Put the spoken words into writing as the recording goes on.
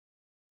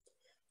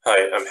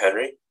Hi, I'm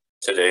Henry.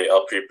 Today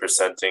I'll be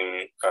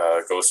presenting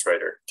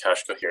Ghostwriter,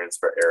 cache coherence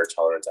for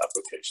error-tolerant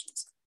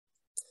applications.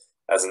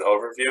 As an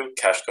overview,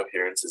 cache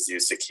coherence is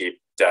used to keep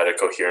data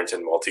coherent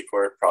in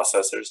multi-core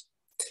processors.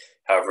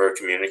 However,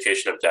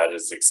 communication of data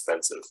is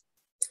expensive.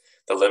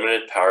 The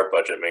limited power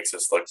budget makes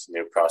us look to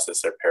new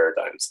processor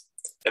paradigms.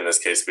 In this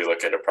case, we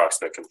look at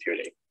approximate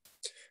computing.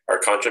 Our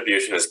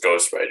contribution is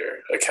Ghostwriter,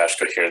 a cache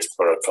coherence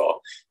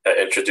protocol that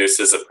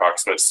introduces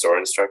approximate store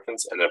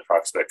instructions and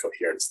approximate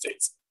coherence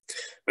states.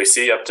 We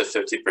see up to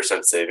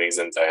 50% savings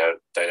in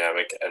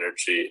dynamic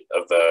energy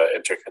of the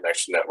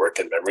interconnection network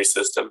and memory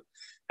system,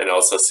 and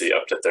also see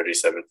up to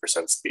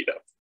 37% speed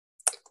up.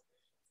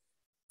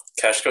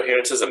 Cache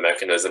coherence is a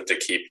mechanism to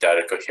keep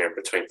data coherent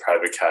between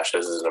private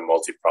caches in a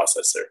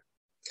multiprocessor.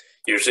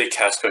 Usually,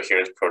 cache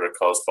coherence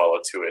protocols follow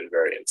two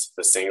invariants: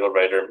 the single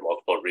writer,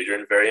 multiple reader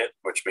invariant,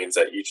 which means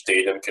that each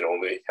datum can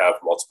only have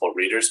multiple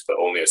readers, but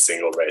only a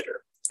single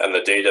writer, and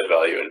the data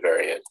value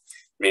invariant,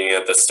 meaning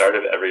at the start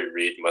of every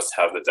read must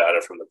have the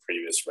data from the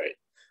previous write.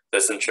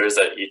 This ensures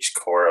that each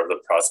core of the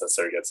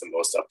processor gets the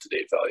most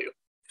up-to-date value.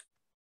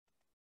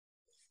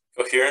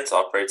 Coherence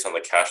operates on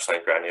the cache line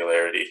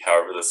granularity.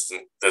 However,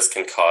 this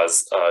can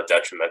cause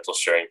detrimental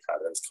sharing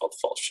patterns called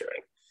false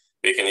sharing.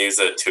 We can use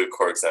a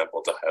two-core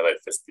example to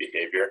highlight this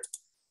behavior.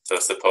 So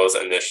suppose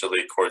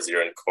initially core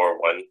 0 and core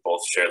 1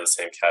 both share the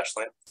same cache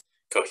line.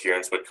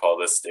 Coherence would call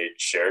this state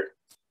shared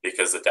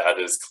because the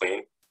data is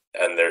clean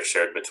and they're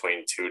shared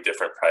between two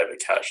different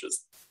private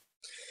caches.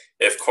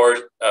 If core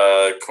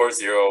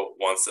 0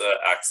 wants to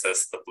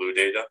access the blue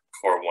data,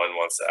 core 1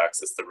 wants to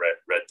access the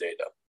red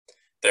data.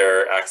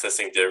 They're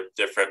accessing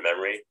different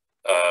memory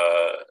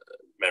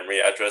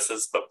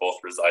addresses, but both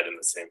reside in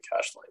the same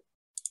cache line.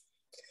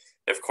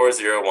 If core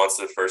 0 wants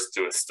to first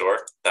do a store,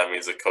 that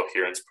means the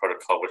coherence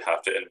protocol would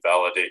have to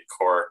invalidate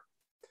core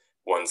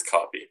 1's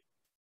copy,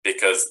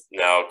 because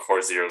now core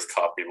 0's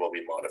copy will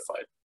be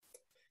modified.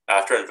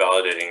 After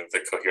invalidating, the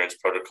coherence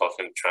protocol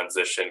can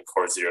transition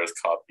core 0's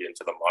copy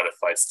into the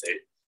modified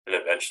state and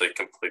eventually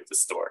complete the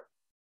store.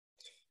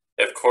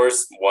 If core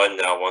 1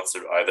 now wants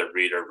to either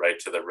read or write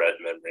to the red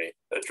memory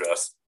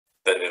address,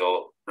 then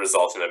it'll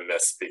result in a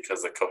miss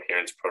because the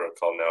coherence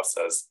protocol now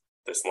says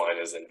this line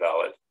is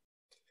invalid.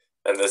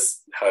 And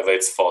this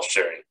highlights false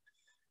sharing.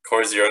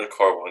 Core 0 and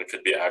core 1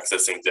 could be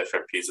accessing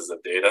different pieces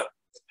of data.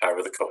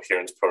 However, the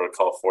coherence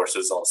protocol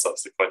forces all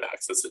subsequent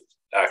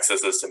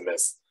accesses to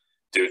miss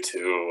due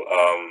to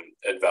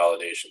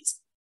invalidations.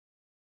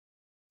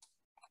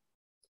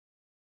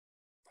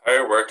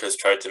 Prior work has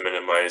tried to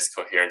minimize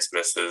coherence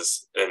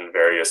misses in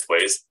various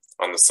ways.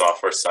 On the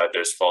software side,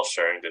 there's false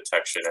sharing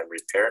detection and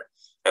repair.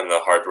 And the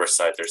hardware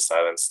side, there's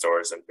silent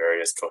stores and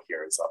various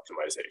coherence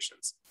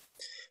optimizations.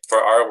 For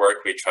our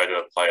work, we try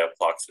to apply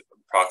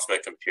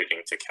approximate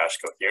computing to cache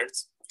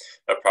coherence.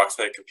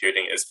 Approximate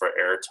computing is for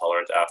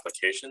error-tolerant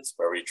applications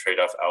where we trade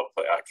off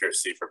output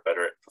accuracy for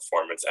better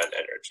performance and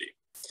energy.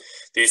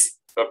 These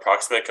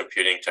approximate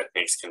computing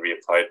techniques can be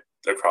applied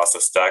across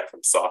the stack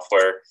from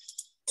software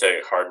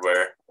to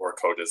hardware or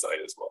co-design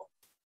as well.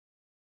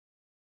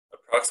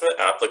 Approximate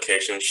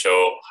applications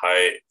show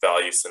high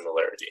value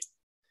similarity.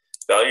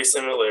 Value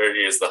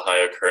similarity is the high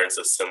occurrence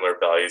of similar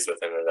values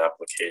within an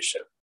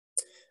application.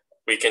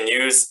 We can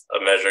use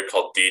a measure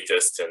called D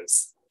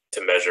distance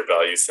to measure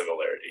value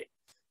similarity.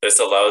 This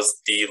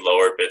allows D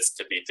lower bits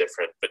to be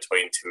different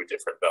between two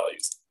different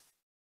values.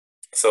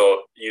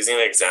 So using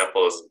an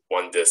example as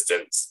one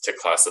distance to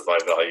classify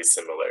value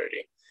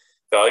similarity.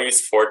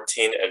 Values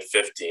 14 and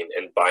 15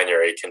 in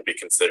binary can be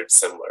considered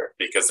similar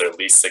because their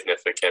least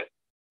significant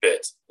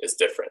bit is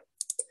different.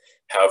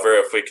 However,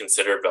 if we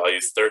consider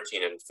values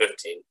 13 and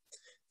 15,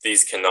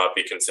 these cannot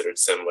be considered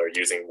similar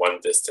using one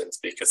distance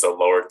because the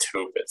lower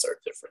two bits are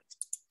different.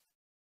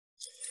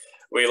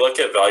 We look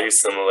at value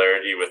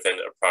similarity within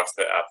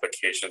approximate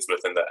applications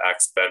within the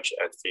AxBench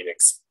and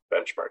Phoenix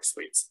benchmark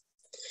suites.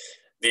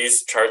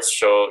 These charts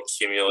show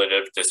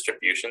cumulative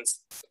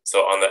distributions. So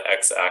on the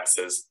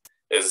x-axis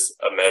is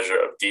a measure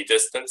of D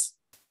distance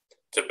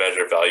to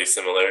measure value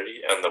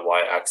similarity, and the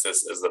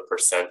y-axis is the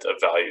percent of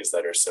values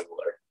that are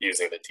similar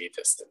using the D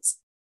distance.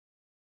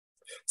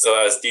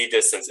 So as D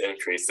distance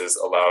increases,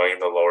 allowing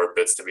the lower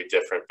bits to be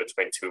different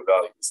between two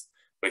values,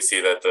 we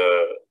see that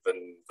the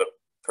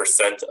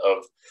percent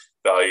of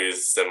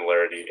values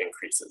similarity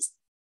increases.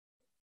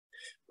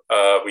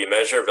 We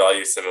measure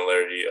value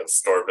similarity of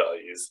store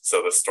values,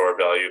 so the store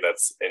value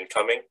that's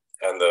incoming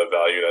and the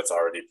value that's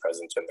already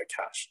present in the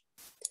cache.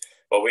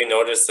 What we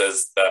notice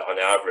is that on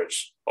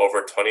average,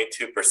 over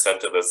 22%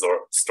 of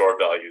the store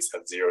values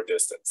have zero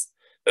distance.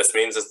 This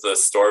means that the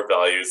store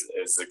values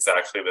is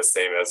exactly the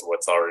same as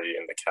what's already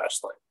in the cache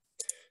line.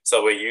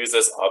 So we use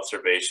this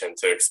observation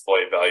to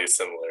exploit value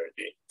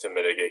similarity to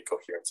mitigate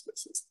coherence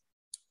misses.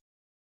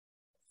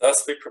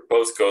 Thus, we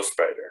propose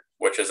Ghostwriter,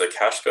 which is a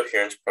cache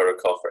coherence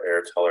protocol for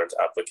error-tolerant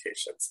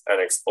applications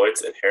and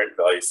exploits inherent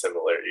value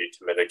similarity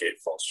to mitigate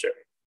false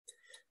sharing.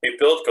 We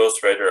build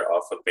Ghostwriter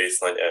off of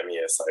baseline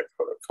MESI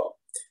protocol.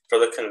 For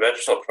the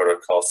conventional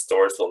protocol,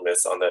 stores will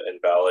miss on the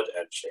invalid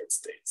and shared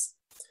states.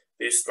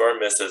 These store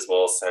misses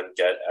will send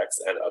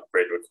getX and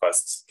upgrade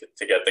requests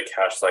to get the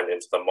cache line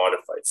into the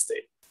modified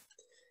state.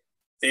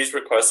 These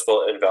requests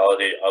will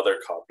invalidate other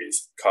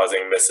copies,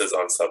 causing misses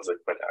on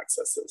subsequent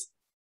accesses.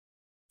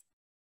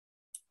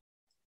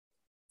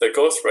 The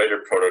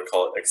Ghostwriter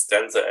protocol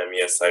extends the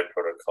MESI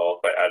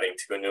protocol by adding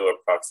two new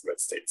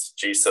approximate states,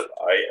 G sub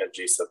I and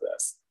G sub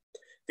S.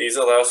 These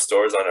allow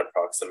stores on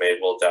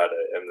approximatable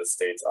data in the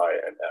states I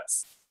and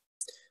S.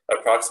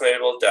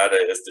 Approximatable data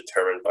is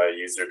determined by a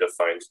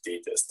user-defined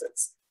D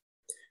distance.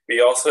 We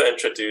also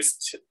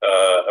introduced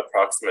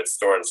approximate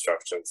store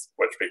instructions,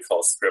 which we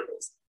call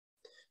scribbles.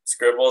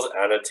 Scribbles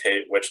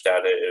annotate which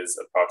data is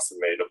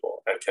approximatable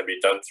and can be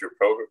done through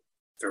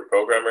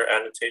programmer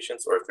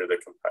annotations or through the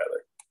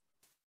compiler.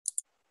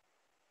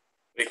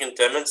 We can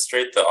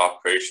demonstrate the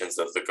operations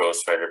of the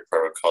Ghostwriter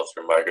protocol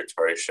through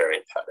migratory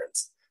sharing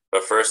patterns.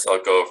 But first,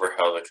 I'll go over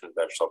how the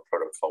conventional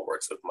protocol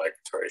works with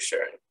migratory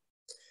sharing.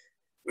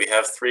 We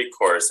have 3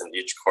 cores, and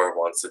each core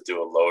wants to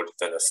do a load,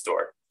 then a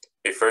store.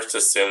 We first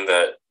assume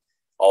that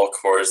all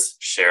cores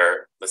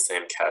share the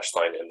same cache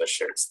line in the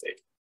shared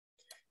state.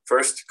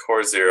 First,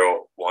 core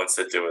 0 wants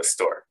to do a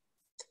store.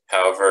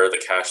 However,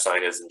 the cache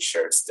line is in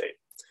shared state,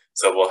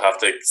 so we'll have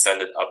to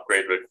send an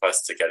upgrade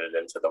request to get it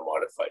into the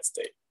modified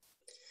state.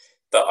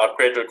 The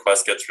upgrade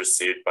request gets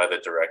received by the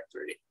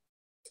directory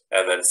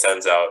and then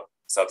sends out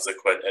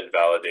subsequent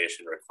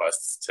invalidation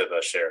requests to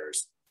the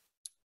sharers.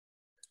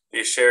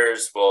 These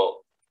sharers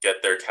will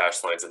get their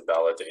cache lines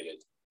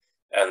invalidated,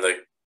 and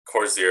the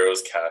core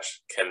 0's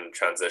cache can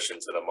transition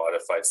to the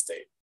modified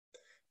state.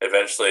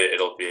 Eventually,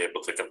 it'll be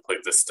able to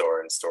complete the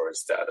store and store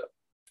its data.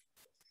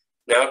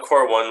 Now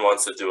core 1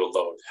 wants to do a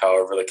load,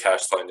 however the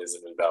cache line is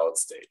in invalid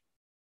state.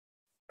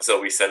 So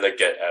we send a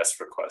getS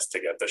request to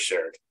get the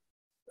shared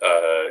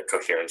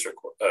coherence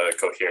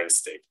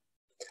state.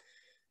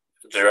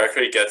 The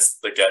directory gets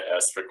the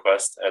getS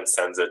request and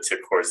sends it to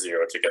core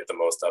 0 to get the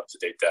most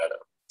up-to-date data.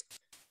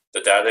 The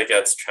data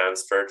gets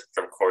transferred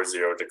from core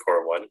 0 to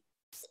core 1,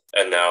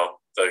 and now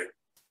the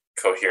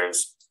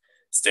coherence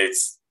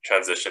states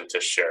transition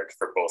to shared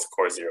for both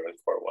core 0 and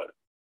core 1.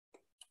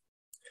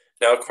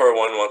 Now core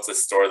 1 wants to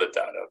store the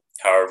data.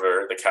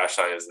 However, the cache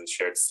line is in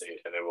shared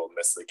state and it will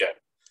miss again.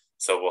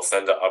 So we'll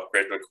send an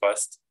upgrade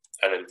request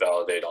and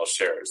invalidate all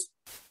sharers.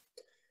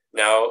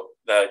 Now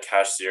that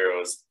cache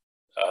 0's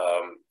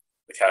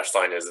the cache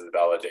line is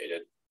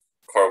invalidated,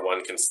 core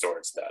 1 can store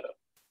its data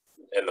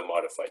in the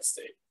modified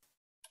state.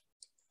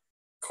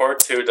 Core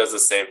 2 does the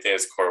same thing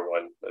as core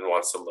 1 and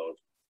wants to load.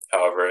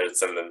 However,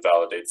 it's in the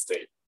invalidate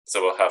state.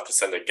 So we'll have to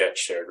send a get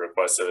shared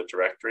request to the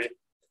directory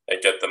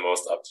and get the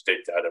most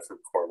up-to-date data from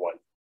core 1.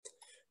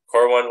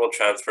 Core 1 will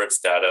transfer its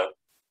data,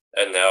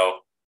 and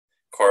now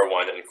core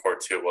 1 and core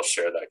 2 will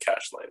share that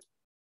cache line.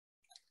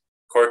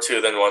 Core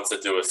 2 then wants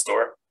to do a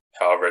store.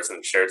 However, it's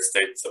in shared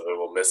state, so it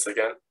will miss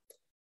again.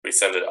 We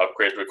send an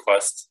upgrade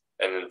request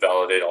and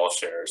invalidate all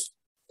sharers.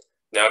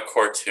 Now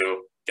core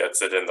 2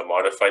 gets it in the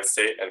modified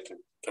state and can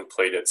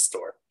complete its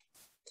store.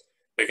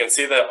 We can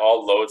see that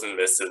all loads and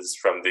misses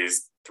from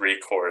these 3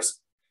 cores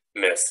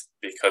miss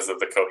because of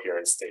the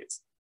coherence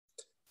states.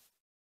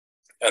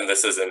 And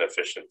this is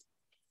inefficient.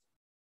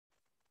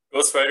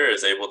 Ghostwriter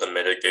is able to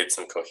mitigate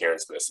some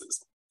coherence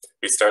misses.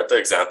 We start the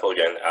example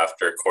again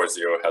after core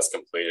 0 has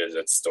completed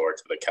its store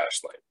to the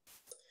cache line.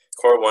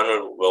 Core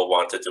 1 will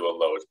want to do a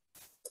load.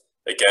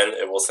 Again,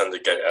 it will send a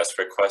getS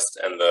request,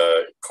 and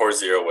the core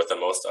 0 with the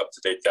most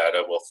up-to-date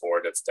data will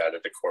forward its data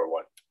to core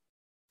 1.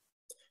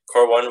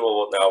 Core 1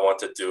 will now want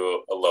to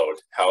do a load.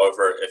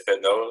 However, if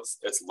it knows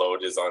its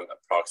load is on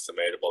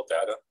approximatable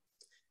data,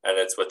 and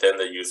it's within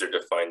the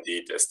user-defined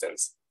D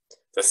distance,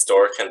 the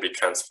store can be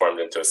transformed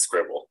into a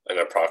scribble, an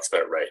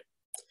approximate write.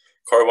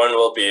 Core 1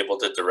 will be able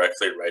to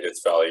directly write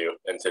its value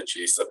into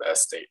G sub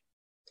S state.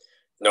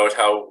 Note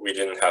how we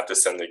didn't have to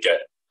send a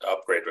get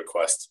upgrade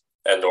request,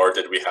 and nor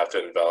did we have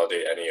to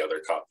invalidate any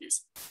other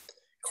copies.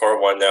 Core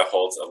 1 now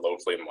holds a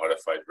locally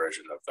modified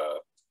version of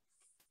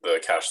the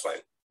cache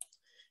line.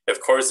 If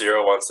core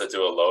 0 wants to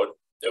do a load,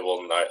 it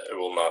will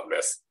not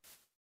miss,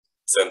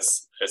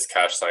 since its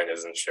cache line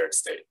is in shared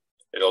state.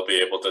 It'll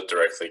be able to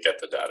directly get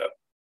the data.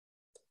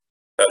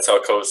 That's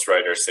how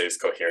Ghostwriter saves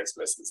coherence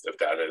misses if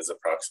data is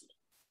approximate.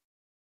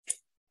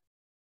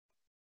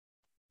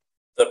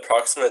 The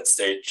approximate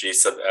state G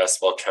sub S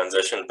will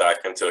transition back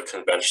into a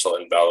conventional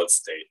invalid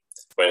state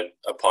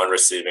upon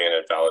receiving an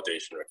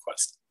invalidation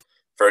request.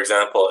 For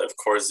example, if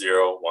core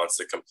 0 wants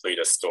to complete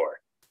a store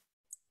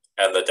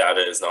and the data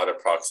is not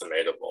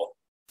approximatable,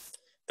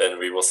 then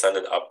we will send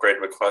an upgrade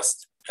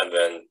request, and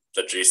then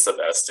the G sub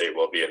S state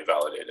will be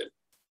invalidated.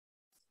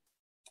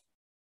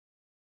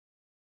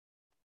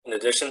 In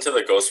addition to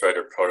the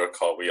Ghostwriter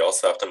protocol, we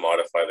also have to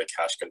modify the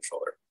cache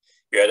controller.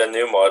 We add a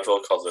new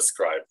module called the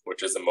scribe,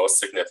 which is the most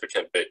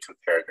significant bit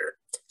comparator,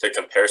 to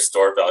compare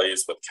store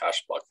values with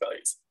cache block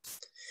values.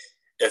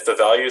 If the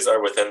values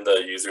are within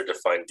the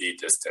user-defined D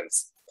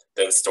distance,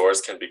 then stores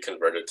can be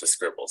converted to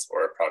scribbles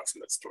or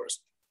approximate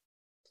stores.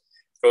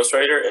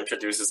 Ghostwriter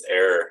introduces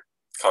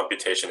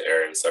computation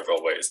error in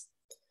several ways.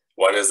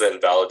 One is the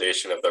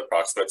invalidation of the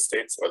approximate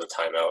states, or the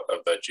timeout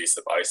of the G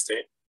sub I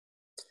state,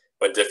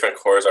 when different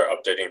cores are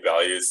updating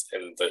values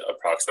in the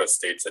approximate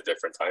states at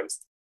different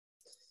times,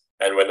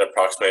 and when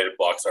approximated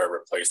blocks are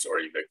replaced or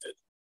evicted.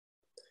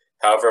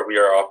 However, we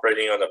are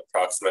operating on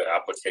approximate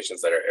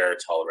applications that are error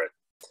tolerant,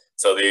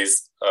 so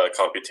these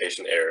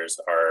computation errors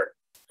are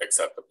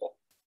acceptable.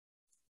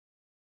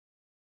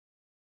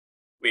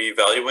 We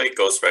evaluate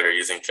Ghostwriter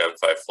using Gen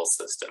 5 full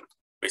system.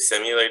 We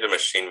simulate a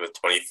machine with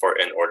 24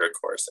 in-order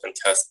cores and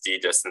test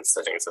D-distance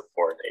settings of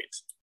 4 and 8.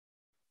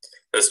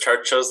 This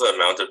chart shows the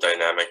amount of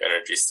dynamic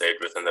energy saved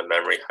within the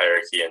memory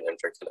hierarchy and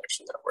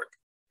interconnection network.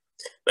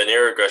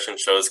 Linear regression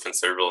shows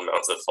considerable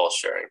amounts of false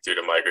sharing due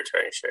to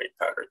migratory sharing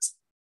patterns.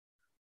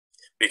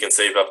 We can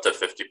save up to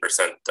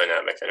 50%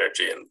 dynamic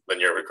energy in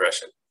linear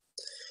regression.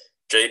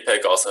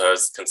 JPEG also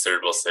has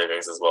considerable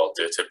savings as well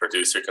due to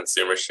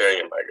producer-consumer sharing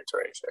and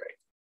migratory sharing.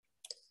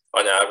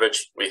 On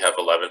average, we have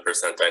 11%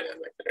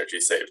 dynamic energy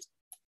saved.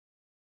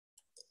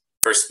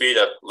 For speed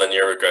up,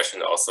 linear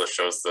regression also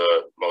shows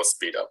the most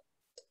speed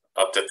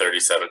up to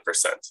 37%.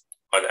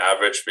 On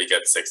average, we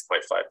get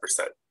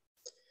 6.5%.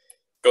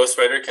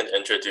 Ghostwriter can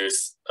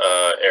introduce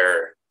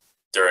error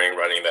during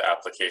running the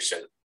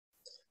application,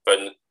 but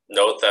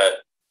note that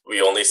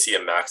we only see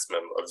a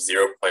maximum of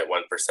 0.1%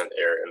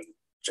 error in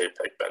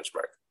JPEG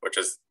benchmark, which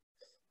is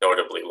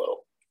notably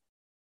low.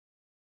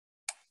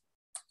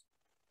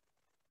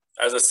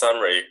 As a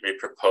summary, we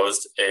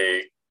proposed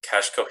a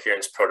cache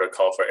coherence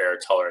protocol for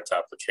error-tolerant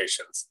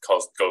applications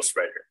called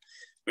Ghostwriter.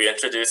 We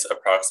introduced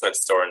approximate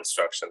store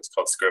instructions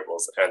called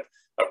scribbles and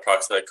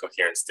approximate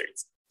coherence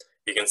states.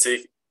 You can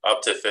see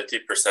up to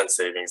 50%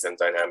 savings in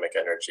dynamic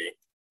energy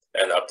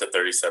and up to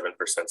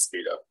 37%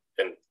 speed up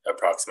in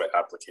approximate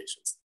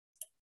applications.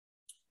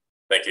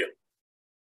 Thank you.